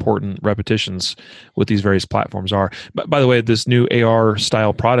how important repetitions with these various platforms are. But by the way, this new AR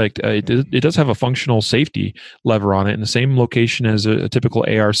style product, it does have a functional safety lever on it in the same location as a typical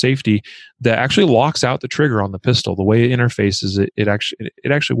AR safety that actually locks out the trigger on the pistol. The way it interfaces, it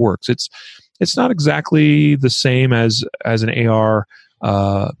actually works. It's not exactly the same as an AR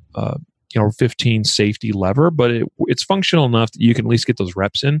 15 safety lever, but it's functional enough that you can at least get those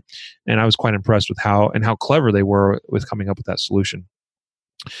reps in. And I was quite impressed with how clever they were with coming up with that solution.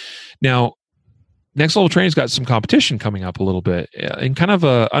 Now, Next Level Training's got some competition coming up a little bit in kind of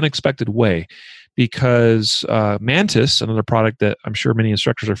an unexpected way, because Mantis, another product that I'm sure many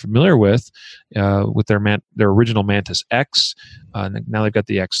instructors are familiar with their original Mantis X, now they've got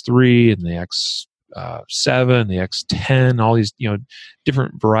the X3 and the X7, the X10, all these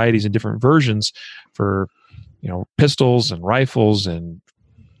different varieties and different versions for pistols and rifles and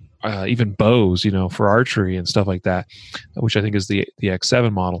even bows, for archery and stuff like that, which I think is the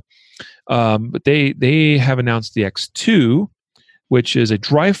X7 model. But they have announced the X2, which is a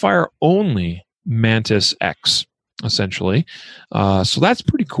dry fire only Mantis X, essentially. So that's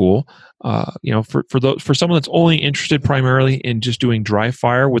pretty cool. For someone that's only interested primarily in just doing dry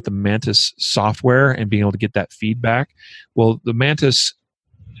fire with the Mantis software and being able to get that feedback, well, the Mantis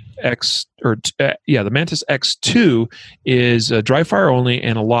the Mantis X2 is a dry fire only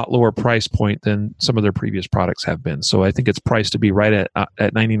and a lot lower price point than some of their previous products have been. So I think it's priced to be right at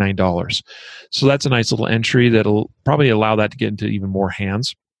 $99. So that's a nice little entry that'll probably allow that to get into even more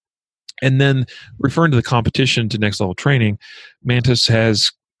hands. And then, referring to the competition to Next Level Training, Mantis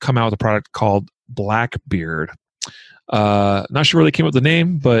has come out with a product called Blackbeard. Not sure where they came up with the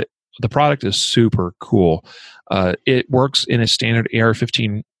name, but the product is super cool. It works in a standard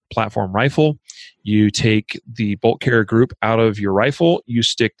AR-15 platform rifle. You take the bolt carrier group out of your rifle, you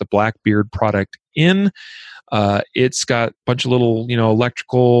stick the Blackbeard product in. It's got a bunch of little,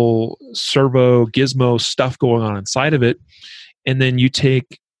 electrical servo gizmo stuff going on inside of it. And then you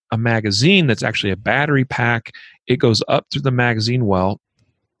take a magazine that's actually a battery pack. It goes up through the magazine well,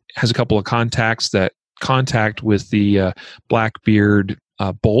 has a couple of contacts that contact with the Blackbeard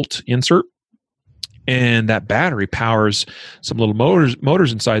bolt insert. And that battery powers some little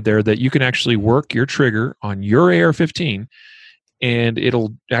motors inside there that you can actually work your trigger on your AR-15, and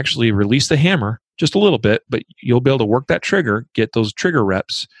it'll actually release the hammer just a little bit, but you'll be able to work that trigger, get those trigger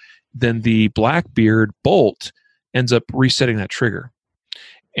reps. Then the Blackbeard bolt ends up resetting that trigger.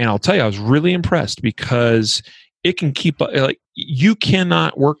 And I'll tell you, I was really impressed, because it can keep, you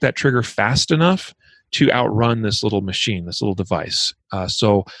cannot work that trigger fast enough to outrun this little machine, this little device.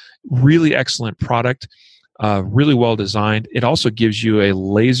 So really excellent product, really well designed. It also gives you a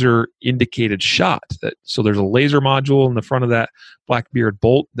laser indicated shot. So there's a laser module in the front of that Blackbeard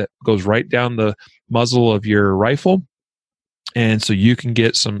bolt that goes right down the muzzle of your rifle. And so you can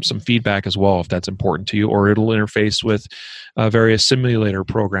get some feedback as well if that's important to you, or it'll interface with various simulator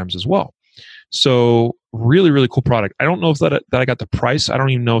programs as well. So really, really cool product. I don't know if that I got the price. I don't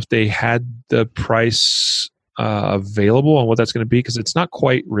even know if they had the price available on what that's going to be, because it's not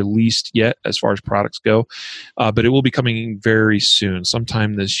quite released yet as far as products go, but it will be coming very soon,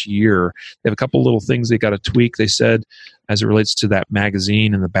 sometime this year. They have a couple little things they got to tweak, they said, as it relates to that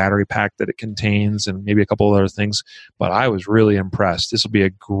magazine and the battery pack that it contains, and maybe a couple of other things. But I was really impressed. This will be a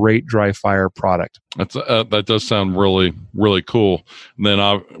great dry fire product. That does sound really, really cool. And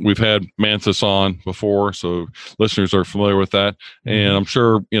then we've had Mantis on before, so listeners are familiar with that. And I'm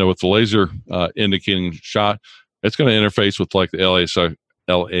sure, with the laser indicating shot, it's going to interface with like the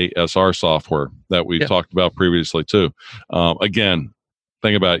LASR software that we've talked about previously too. Again,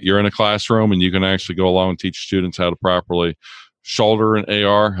 think about it. You're in a classroom and you can actually go along and teach students how to properly shoulder an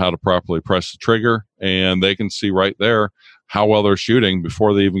AR, how to properly press the trigger, and they can see right there how well they're shooting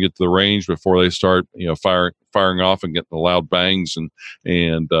before they even get to the range, before they start, firing off and getting the loud bangs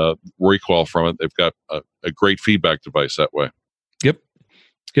and recoil from it. They've got a great feedback device that way. Yep.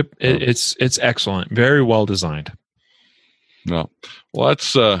 It's excellent. Very well designed. No, well,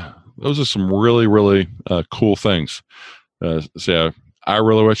 that's those are some really, really cool things. So I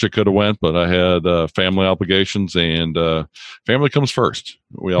really wish I could have went, but I had family obligations, and family comes first.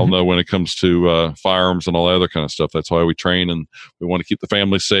 We all know when it comes to firearms and all that other kind of stuff. That's why we train, and we want to keep the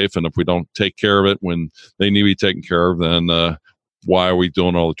family safe. And if we don't take care of it when they need to be taken care of, then why are we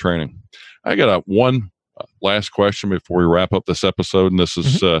doing all the training? I got one last question before we wrap up this episode, and this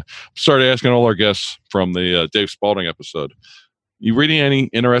is started asking all our guests from the Dave Spalding episode. You reading any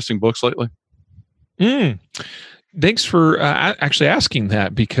interesting books lately? Thanks for actually asking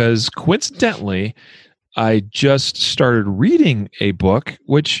that, because coincidentally, I just started reading a book,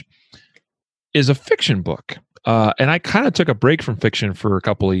 which is a fiction book. And I kind of took a break from fiction for a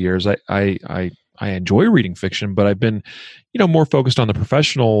couple of years. I enjoy reading fiction, but I've been, more focused on the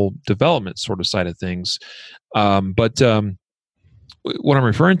professional development sort of side of things. But what I'm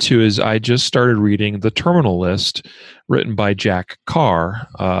referring to is I just started reading The Terminal List, written by Jack Carr,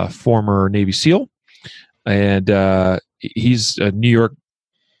 former Navy SEAL. And he's a New York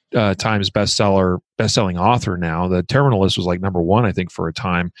Times best-selling author now. The Terminal List was like number one, I think, for a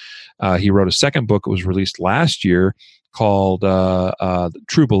time. He wrote a second book that was released last year called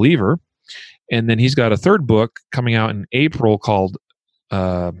True Believer. And then he's got a third book coming out in April called,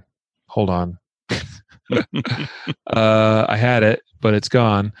 hold on. I had it, but it's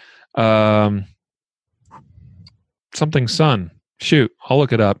gone. Something Sun. Shoot, I'll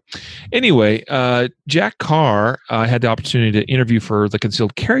look it up. Anyway, Jack Carr, I had the opportunity to interview for the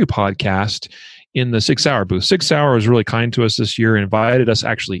Concealed Carry podcast in the 6 Hour booth. 6 Hour was really kind to us this year and invited us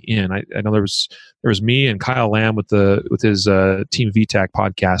actually in. I know there was me and Kyle Lamb with his Team VTAC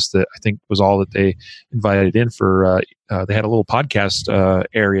podcast that I think was all that they invited in for. They had a little podcast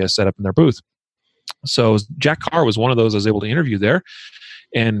area set up in their booth. So Jack Carr was one of those I was able to interview there,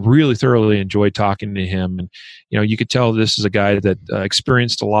 and really thoroughly enjoyed talking to him. And, you could tell this is a guy that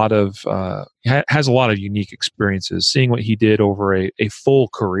experienced a lot of, has a lot of unique experiences, seeing what he did over a full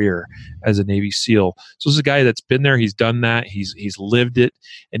career as a Navy SEAL. So this is a guy that's been there, he's done that, he's lived it,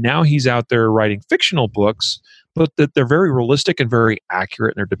 and now he's out there writing fictional books, but that they're very realistic and very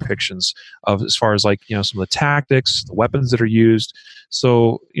accurate in their depictions of, as far as some of the tactics, the weapons that are used.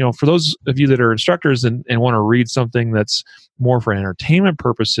 So, for those of you that are instructors and want to read something that's more for entertainment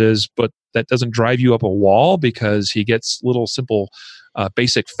purposes, but that doesn't drive you up a wall because he gets little simple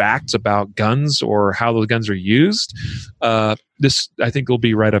basic facts about guns or how those guns are used, this, I think, will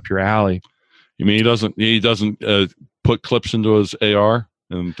be right up your alley. You mean he doesn't put clips into his AR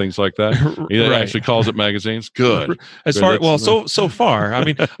and things like that? He actually calls it magazines. Good. So far, I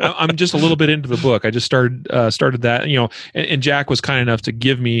mean, I'm just a little bit into the book. I just started that, and Jack was kind enough to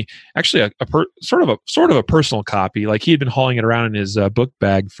give me actually a sort of a personal copy. Like, he had been hauling it around in his book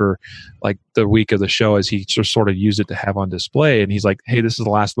bag for like the week of the show, as he just sort of used it to have on display. And he's like, "Hey, this is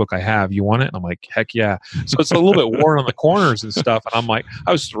the last book I have. You want it?" And I'm like, "Heck yeah!" So it's a little bit worn on the corners and stuff. And I'm like,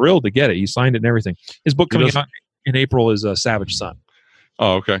 I was thrilled to get it. He signed it and everything. His book coming out in April is Savage Son.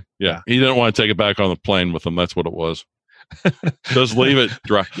 Oh, okay. Yeah. He didn't want to take it back on the plane with him. That's what it was. Just leave it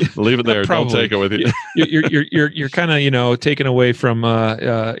dry. Leave it there. Probably. Don't take it with you. You're kind of, taken away from,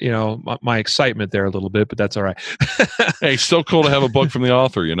 my excitement there a little bit, but that's all right. Hey, still cool to have a book from the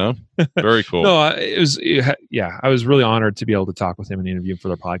author, Very cool. No, I was really honored to be able to talk with him and interview him for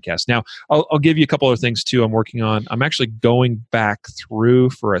their podcast. Now, I'll give you a couple other things too I'm working on. I'm actually going back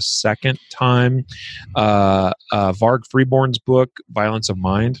through for a second time Varg Freeborn's book, Violence of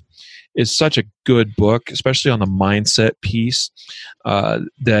Mind. Is such a good book, especially on the mindset piece,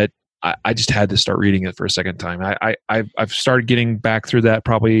 that I just had to start reading it for a second time. I've started getting back through that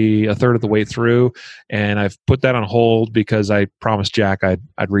probably a third of the way through, and I've put that on hold because I promised Jack I'd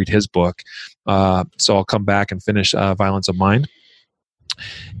read his book. So I'll come back and finish Violence of Mind.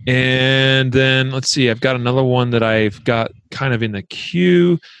 And then let's see, I've got another one that I've got kind of in the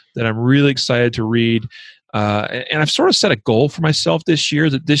queue that I'm really excited to read. And I've sort of set a goal for myself this year,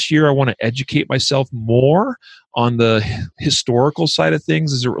 that this year I want to educate myself more on the historical side of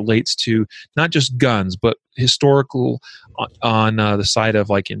things as it relates to not just guns, but historical on the side of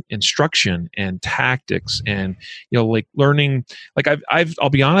like instruction and tactics, and like learning. Like I'll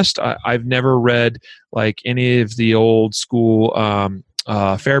be honest, I've never read like any of the old school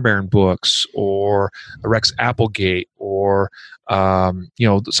Fairbairn books or Rex Applegate or some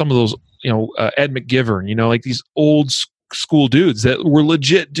of those. Ed McGivern, like these old school dudes that were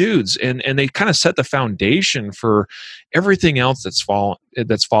legit dudes, and they kind of set the foundation for everything else that's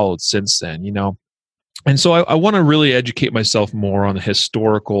followed since then, you know. And so I want to really educate myself more on the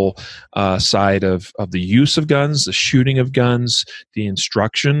historical side of the use of guns, the shooting of guns, the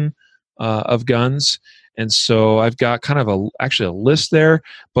instruction of guns. And so I've got kind of actually a list there,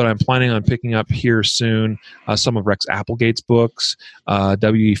 but I'm planning on picking up here soon some of Rex Applegate's books.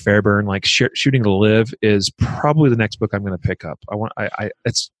 W.E. Fairbairn, like Shooting to Live, is probably the next book I'm going to pick up.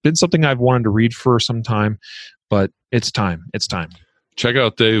 It's been something I've wanted to read for some time, but it's time. It's time. Check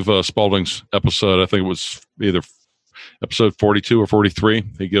out Dave Spalding's episode. I think it was either episode 42 or 43.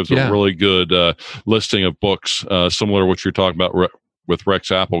 He gives a really good listing of books similar to what you're talking about with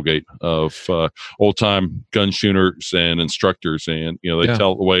Rex Applegate, of old-time gun shooters and instructors. And, you know, they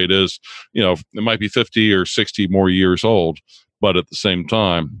tell it the way it is. You know, it might be 50 or 60 more years old, but at the same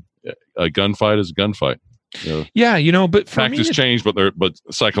time, a gunfight is a gunfight. You know, yeah, you know, but for me, tactics change, but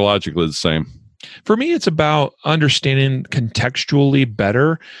psychologically the same. For me, it's about understanding contextually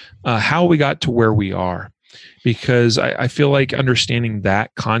better how we got to where we are, because I feel like understanding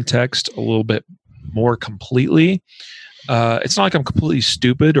that context a little bit more completely. It's not like I'm completely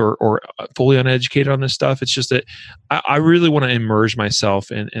stupid or fully uneducated on this stuff. It's just that I really want to immerse myself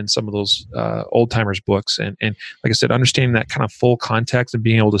in some of those old timers books, and like I said, understanding that kind of full context and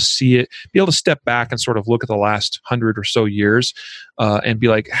being able to see it, be able to step back and sort of look at the last 100 or so years and be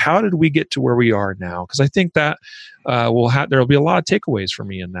like, how did we get to where we are now? Because I think that there'll be a lot of takeaways for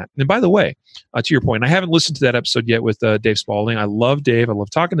me in that. And by the way, to your point, I haven't listened to that episode yet with Dave Spalding. I love Dave. I love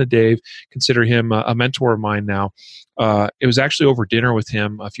talking to Dave. Consider him a mentor of mine now. It was actually over dinner with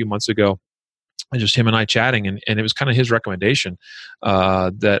him a few months ago, and just him and I chatting, and it was kind of his recommendation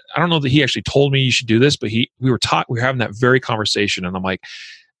that I don't know that he actually told me you should do this, but we were having that very conversation, and I'm like,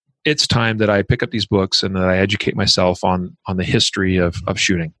 it's time that I pick up these books and that I educate myself on the history of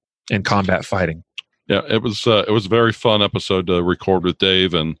shooting and combat fighting. Yeah, it was a very fun episode to record with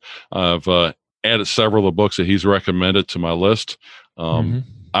Dave, and I've added several of the books that he's recommended to my list.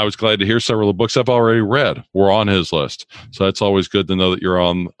 I was glad to hear several of the books I've already read were on his list. So it's always good to know that you're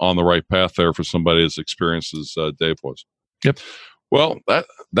on the right path there for somebody as experienced as Dave was. Yep. Well,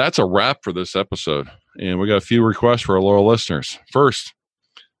 that's a wrap for this episode. And we got a few requests for our loyal listeners. First,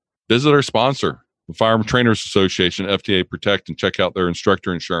 visit our sponsor, the Firearm Trainers Association, FTA Protect, and check out their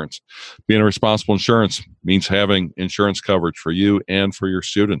instructor insurance. Being a responsible insurance means having insurance coverage for you and for your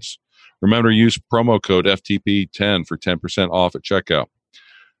students. Remember to use promo code FTP10 for 10% off at checkout.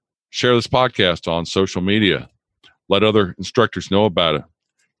 Share this podcast on social media. Let other instructors know about it.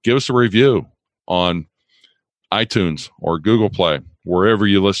 Give us a review on iTunes or Google Play, wherever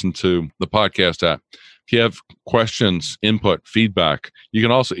you listen to the podcast at. If you have questions, input, feedback, you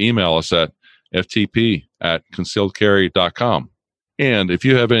can also email us at ftp@concealedcarry.com. And if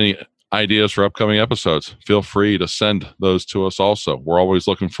you have any ideas for upcoming episodes, feel free to send those to us also. We're always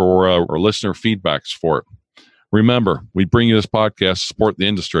looking for our listener feedbacks for it. Remember, we bring you this podcast to support the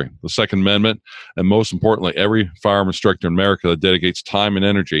industry, the Second Amendment, and most importantly, every firearm instructor in America that dedicates time and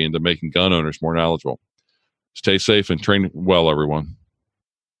energy into making gun owners more knowledgeable. Stay safe and train well, everyone.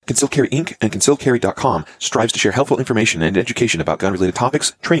 Concealed Carry Inc. and ConcealedCarry.com strives to share helpful information and education about gun-related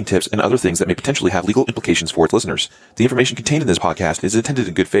topics, training tips, and other things that may potentially have legal implications for its listeners. The information contained in this podcast is intended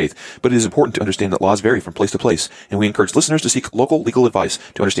in good faith, but it is important to understand that laws vary from place to place, and we encourage listeners to seek local legal advice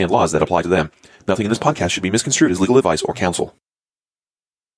to understand laws that apply to them. Nothing in this podcast should be misconstrued as legal advice or counsel.